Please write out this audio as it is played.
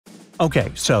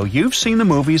Okay, so you've seen the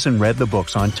movies and read the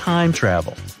books on time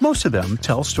travel. Most of them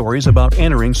tell stories about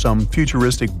entering some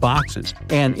futuristic boxes,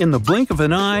 and in the blink of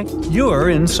an eye, you're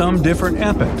in some different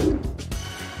epoch.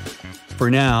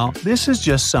 For now, this is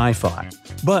just sci-fi.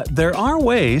 But there are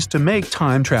ways to make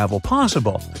time travel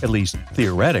possible, at least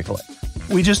theoretically.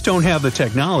 We just don't have the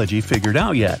technology figured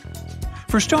out yet.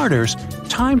 For starters,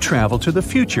 time travel to the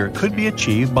future could be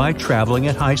achieved by traveling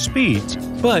at high speeds,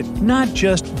 but not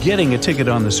just getting a ticket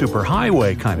on the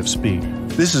superhighway kind of speed.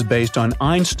 This is based on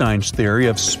Einstein's theory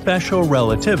of special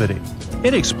relativity.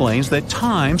 It explains that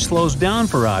time slows down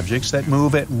for objects that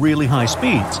move at really high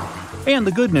speeds. And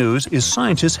the good news is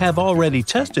scientists have already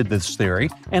tested this theory,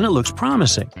 and it looks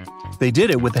promising. They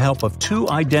did it with the help of two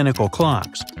identical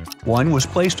clocks. One was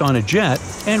placed on a jet,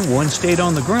 and one stayed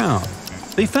on the ground.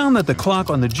 They found that the clock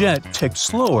on the jet ticked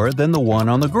slower than the one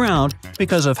on the ground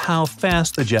because of how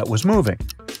fast the jet was moving.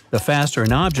 The faster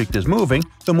an object is moving,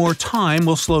 the more time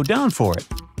will slow down for it.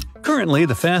 Currently,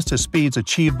 the fastest speeds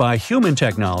achieved by human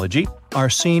technology are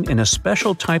seen in a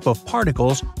special type of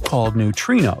particles called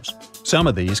neutrinos. Some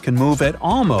of these can move at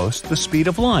almost the speed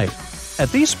of light.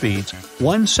 At these speeds,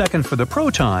 1 second for the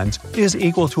protons is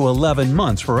equal to 11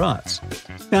 months for us.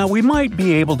 Now, we might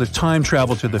be able to time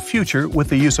travel to the future with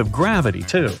the use of gravity,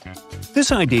 too.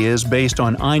 This idea is based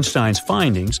on Einstein's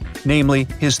findings, namely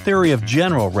his theory of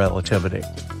general relativity.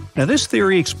 Now, this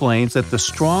theory explains that the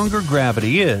stronger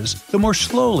gravity is, the more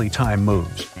slowly time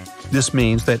moves. This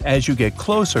means that as you get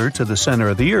closer to the center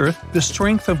of the Earth, the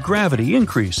strength of gravity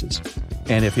increases.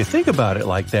 And if you think about it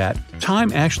like that,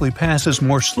 time actually passes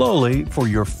more slowly for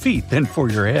your feet than for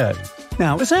your head.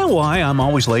 Now, is that why I'm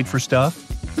always late for stuff?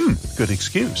 Good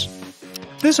excuse.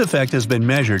 This effect has been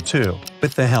measured too,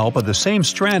 with the help of the same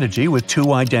strategy with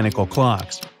two identical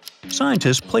clocks.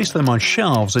 Scientists placed them on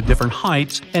shelves at different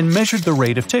heights and measured the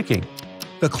rate of ticking.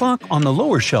 The clock on the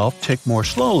lower shelf ticked more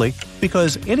slowly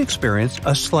because it experienced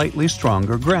a slightly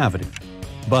stronger gravity.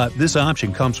 But this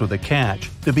option comes with a catch.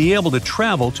 To be able to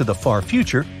travel to the far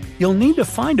future, you'll need to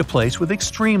find a place with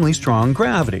extremely strong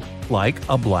gravity, like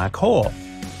a black hole.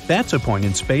 That's a point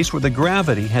in space where the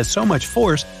gravity has so much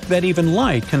force that even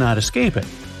light cannot escape it.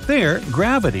 There,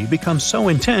 gravity becomes so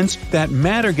intense that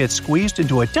matter gets squeezed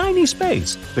into a tiny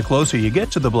space. The closer you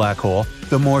get to the black hole,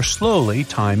 the more slowly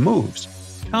time moves.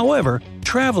 However,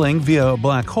 traveling via a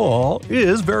black hole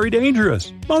is very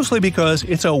dangerous, mostly because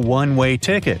it's a one-way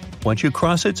ticket. Once you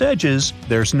cross its edges,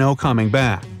 there's no coming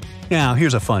back. Now,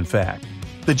 here's a fun fact.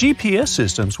 The GPS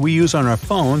systems we use on our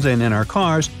phones and in our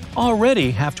cars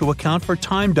already have to account for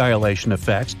time dilation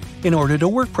effects in order to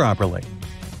work properly.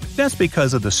 That's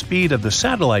because of the speed of the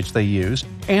satellites they use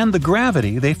and the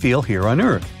gravity they feel here on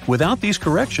Earth. Without these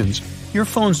corrections, your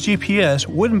phone's GPS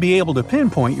wouldn't be able to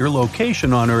pinpoint your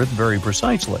location on Earth very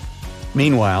precisely.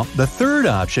 Meanwhile, the third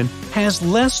option has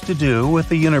less to do with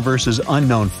the universe's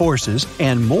unknown forces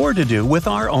and more to do with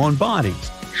our own bodies.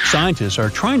 Scientists are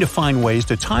trying to find ways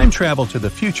to time travel to the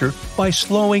future by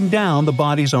slowing down the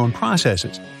body's own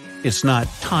processes. It's not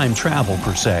time travel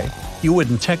per se. You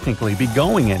wouldn't technically be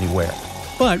going anywhere.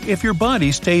 But if your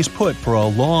body stays put for a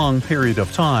long period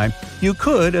of time, you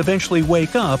could eventually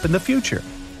wake up in the future.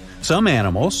 Some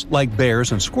animals, like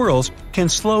bears and squirrels, can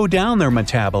slow down their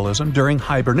metabolism during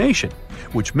hibernation,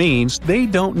 which means they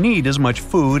don't need as much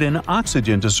food and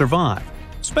oxygen to survive.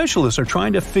 Specialists are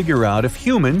trying to figure out if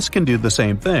humans can do the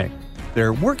same thing.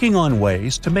 They're working on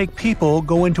ways to make people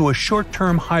go into a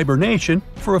short-term hibernation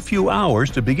for a few hours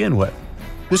to begin with.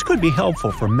 This could be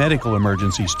helpful for medical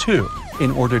emergencies too, in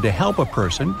order to help a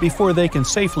person before they can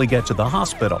safely get to the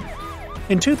hospital.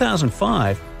 In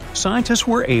 2005, scientists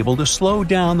were able to slow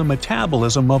down the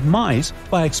metabolism of mice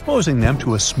by exposing them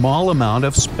to a small amount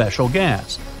of special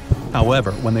gas.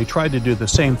 However, when they tried to do the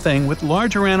same thing with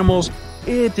larger animals,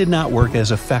 it did not work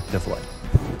as effectively.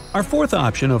 Our fourth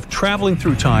option of traveling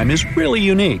through time is really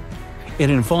unique. It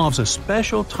involves a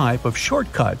special type of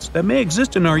shortcuts that may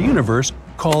exist in our universe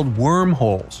called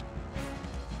wormholes.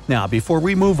 Now, before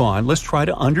we move on, let's try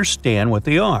to understand what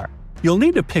they are. You'll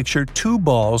need to picture two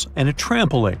balls and a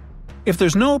trampoline. If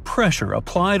there's no pressure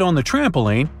applied on the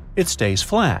trampoline, it stays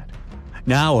flat.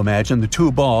 Now imagine the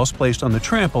two balls placed on the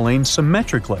trampoline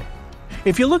symmetrically.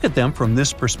 If you look at them from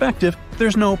this perspective,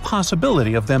 there's no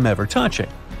possibility of them ever touching.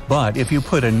 But if you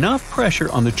put enough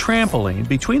pressure on the trampoline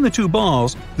between the two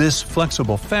balls, this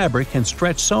flexible fabric can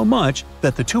stretch so much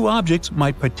that the two objects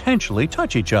might potentially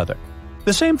touch each other.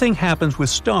 The same thing happens with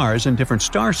stars in different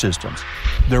star systems.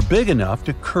 They're big enough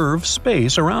to curve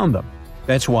space around them.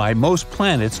 That's why most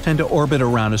planets tend to orbit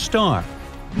around a star.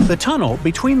 The tunnel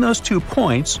between those 2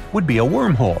 points would be a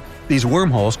wormhole, These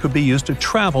wormholes could be used to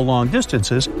travel long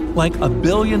distances, like a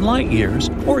billion light years,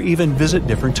 or even visit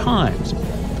different times.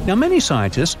 Now, many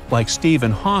scientists, like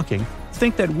Stephen Hawking,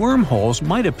 think that wormholes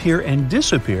might appear and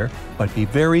disappear, but be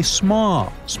very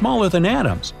small, smaller than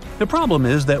atoms. The problem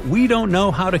is that we don't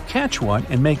know how to catch one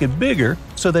and make it bigger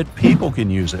so that people can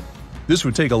use it. This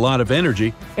would take a lot of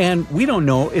energy, and we don't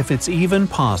know if it's even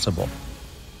possible.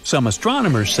 Some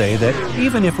astronomers say that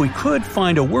even if we could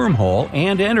find a wormhole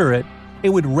and enter it, it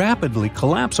would rapidly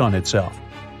collapse on itself.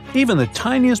 Even the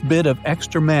tiniest bit of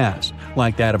extra mass,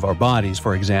 like that of our bodies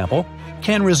for example,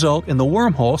 can result in the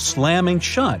wormhole slamming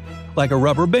shut, like a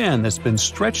rubber band that's been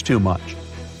stretched too much.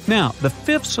 Now, the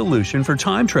fifth solution for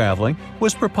time traveling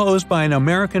was proposed by an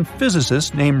American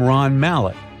physicist named Ron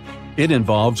Mallett. It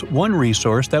involves one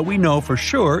resource that we know for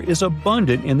sure is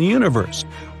abundant in the universe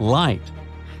 – light.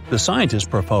 The scientist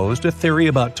proposed a theory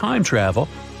about time travel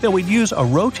that would use a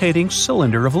rotating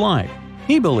cylinder of light.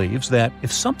 He believes that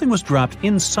if something was dropped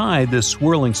inside this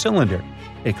swirling cylinder,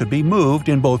 it could be moved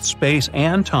in both space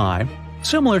and time,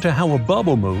 similar to how a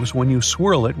bubble moves when you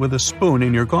swirl it with a spoon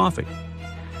in your coffee.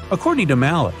 According to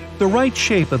Mallett, the right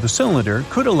shape of the cylinder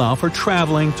could allow for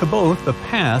traveling to both the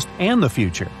past and the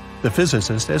future. The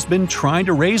physicist has been trying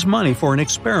to raise money for an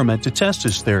experiment to test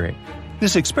his theory.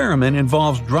 This experiment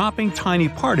involves dropping tiny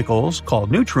particles,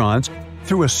 called neutrons,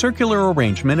 through a circular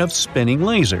arrangement of spinning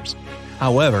lasers.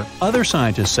 However, other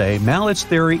scientists say Mallett's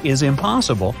theory is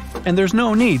impossible and there's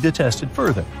no need to test it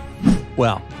further.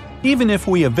 Well, even if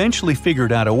we eventually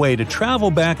figured out a way to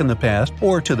travel back in the past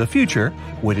or to the future,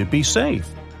 would it be safe?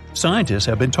 Scientists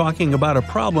have been talking about a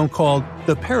problem called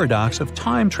the paradox of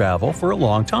time travel for a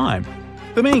long time.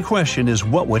 The main question is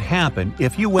what would happen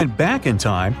if you went back in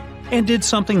time and did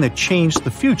something that changed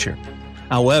the future.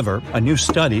 However, a new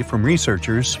study from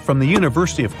researchers from the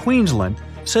University of Queensland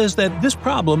says that this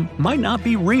problem might not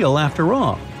be real after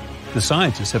all. The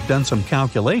scientists have done some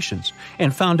calculations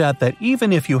and found out that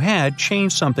even if you had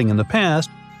changed something in the past,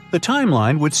 the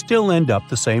timeline would still end up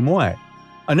the same way.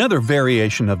 Another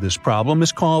variation of this problem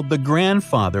is called the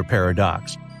grandfather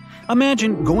paradox.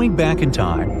 Imagine going back in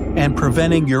time and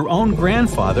preventing your own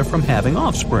grandfather from having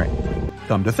offspring.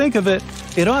 Come to think of it,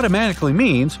 it automatically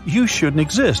means you shouldn't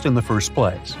exist in the first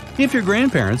place. If your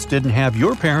grandparents didn't have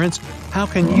your parents, how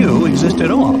can you exist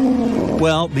at all?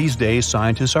 Well, these days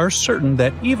scientists are certain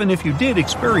that even if you did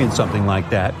experience something like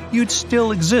that, you'd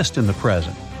still exist in the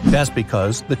present. That's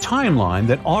because the timeline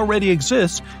that already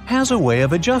exists has a way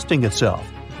of adjusting itself,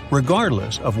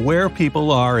 regardless of where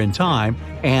people are in time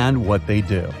and what they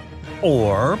do.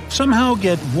 Or somehow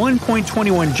get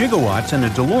 1.21 gigawatts in a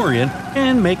DeLorean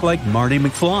and make like Marty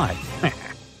McFly.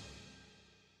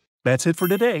 That's it for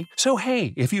today. So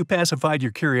hey, if you pacified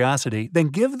your curiosity, then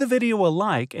give the video a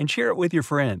like and share it with your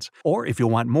friends. Or if you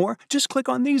want more, just click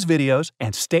on these videos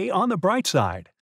and stay on the bright side.